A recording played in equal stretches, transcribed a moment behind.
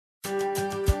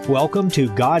welcome to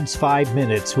God's 5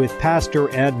 Minutes with Pastor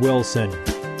Ed Wilson.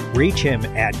 Reach him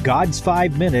at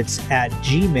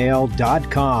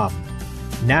gods5minutes@gmail.com.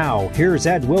 Now, here's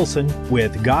Ed Wilson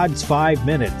with God's 5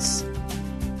 Minutes.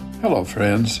 Hello,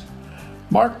 friends.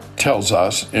 Mark tells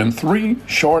us in 3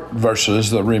 short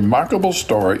verses the remarkable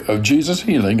story of Jesus'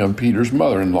 healing of Peter's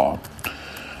mother-in-law.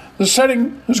 The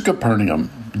setting is Capernaum.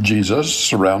 Jesus,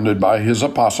 surrounded by his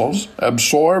apostles,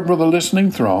 absorbed with a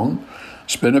listening throng,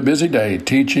 spent a busy day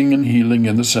teaching and healing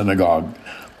in the synagogue.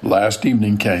 Last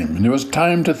evening came, and it was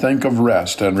time to think of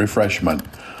rest and refreshment.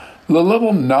 The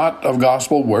little knot of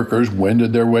gospel workers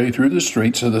wended their way through the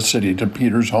streets of the city to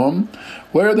Peter's home,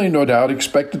 where they no doubt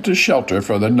expected to shelter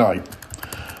for the night.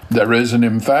 There is an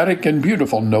emphatic and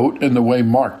beautiful note in the way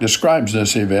Mark describes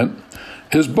this event.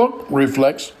 His book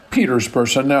reflects Peter's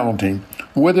personality,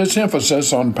 with its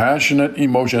emphasis on passionate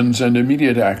emotions and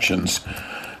immediate actions.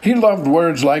 He loved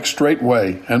words like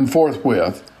straightway and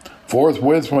forthwith.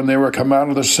 Forthwith, when they were come out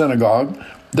of the synagogue,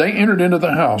 they entered into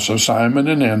the house of Simon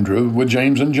and Andrew with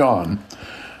James and John.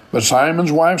 But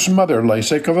Simon's wife's mother lay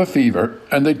sick of a fever,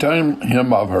 and they told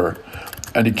him of her.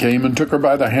 And he came and took her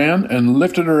by the hand and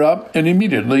lifted her up, and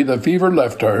immediately the fever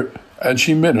left her, and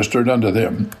she ministered unto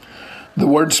them. The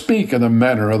words speak of the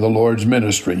manner of the Lord's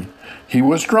ministry. He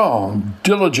was strong,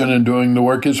 diligent in doing the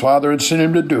work his Father had sent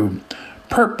him to do,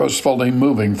 purposefully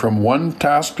moving from one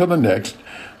task to the next,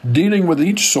 dealing with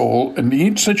each soul and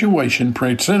each situation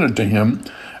presented to him,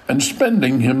 and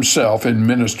spending himself in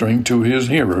ministering to his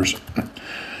hearers.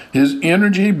 His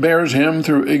energy bears him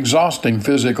through exhausting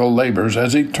physical labors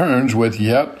as he turns with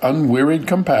yet unwearied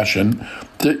compassion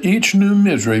to each new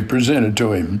misery presented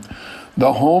to him.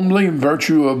 The homely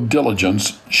virtue of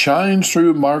diligence shines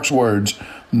through Mark's words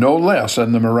no less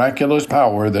than the miraculous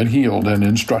power that healed and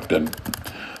instructed.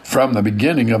 From the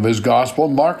beginning of his gospel,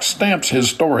 Mark stamps his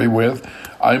story with,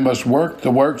 "I must work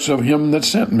the works of him that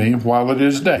sent me while it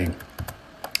is day."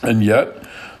 And yet,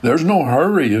 there's no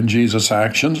hurry in Jesus'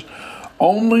 actions,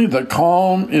 only the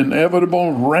calm,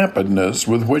 inevitable rapidness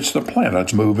with which the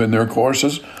planets move in their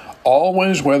courses,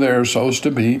 always where they are supposed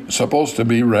to be,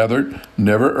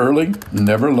 never early,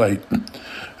 never late.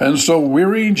 And so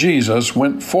weary Jesus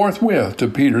went forthwith to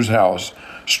Peter's house,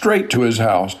 straight to his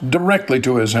house, directly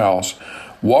to his house,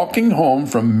 walking home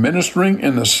from ministering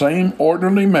in the same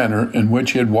orderly manner in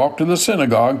which he had walked to the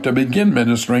synagogue to begin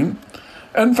ministering,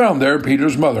 and found there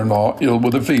Peter's mother-in-law ill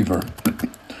with a fever.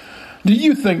 Do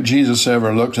you think Jesus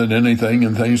ever looks at anything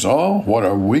and thinks, "Oh, what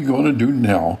are we going to do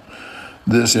now?"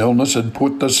 This illness had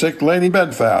put the sick lady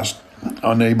bedfast,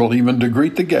 unable even to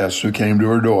greet the guests who came to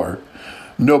her door.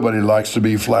 Nobody likes to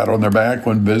be flat on their back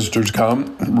when visitors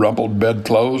come, rumpled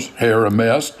bedclothes, hair a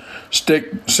mess,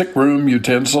 sick room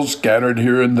utensils scattered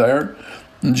here and there.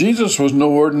 Jesus was no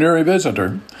ordinary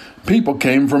visitor. People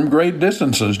came from great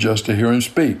distances just to hear him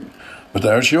speak. But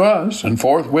there she was, and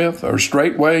forthwith, or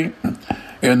straightway,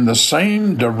 in the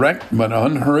same direct but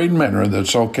unhurried manner that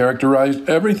so characterized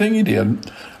everything he did,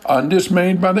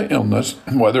 undismayed by the illness,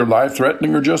 whether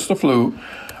life-threatening or just the flu,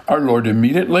 our Lord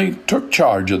immediately took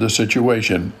charge of the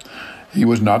situation. He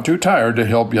was not too tired to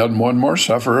help yet one more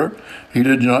sufferer. He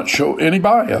did not show any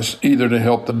bias, either to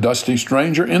help the dusty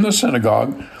stranger in the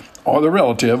synagogue or the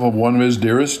relative of one of his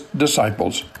dearest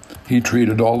disciples. He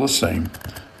treated all the same.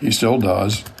 He still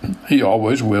does. He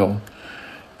always will.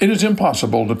 It is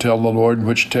impossible to tell the Lord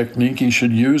which technique he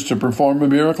should use to perform a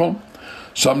miracle.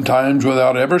 Sometimes,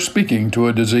 without ever speaking to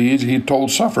a disease, he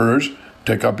told sufferers,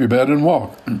 "Take up your bed and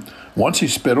walk." Once he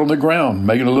spit on the ground,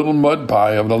 making a little mud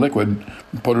pie of the liquid,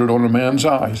 and put it on a man's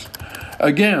eyes.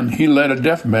 Again, he led a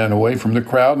deaf man away from the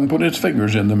crowd and put his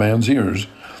fingers in the man's ears.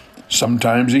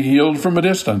 Sometimes he healed from a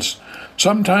distance.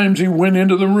 Sometimes he went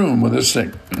into the room with the sick.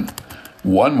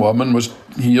 One woman was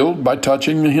healed by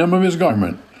touching the hem of his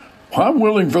garment. I'm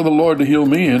willing for the Lord to heal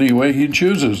me any way he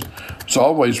chooses. It's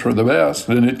always for the best,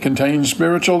 and it contains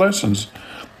spiritual lessons.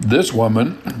 This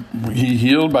woman, he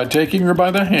healed by taking her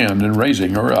by the hand and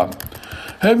raising her up.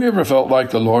 Have you ever felt like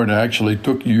the Lord actually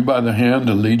took you by the hand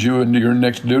to lead you into your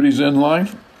next duties in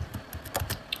life?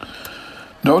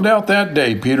 No doubt that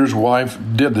day Peter's wife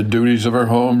did the duties of her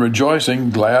home, rejoicing,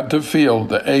 glad to feel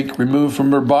the ache removed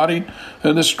from her body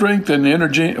and the strength and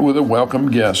energy with the welcome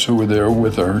guests who were there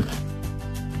with her.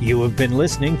 You have been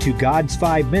listening to God's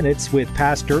 5 Minutes with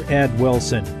Pastor Ed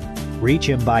Wilson. Reach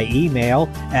him by email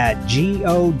at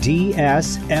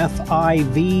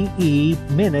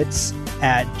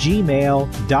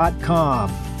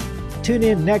godsfiveminutes@gmail.com. Tune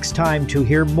in next time to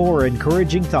hear more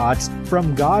encouraging thoughts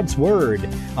from God's Word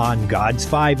on God's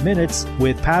 5 Minutes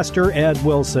with Pastor Ed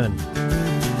Wilson.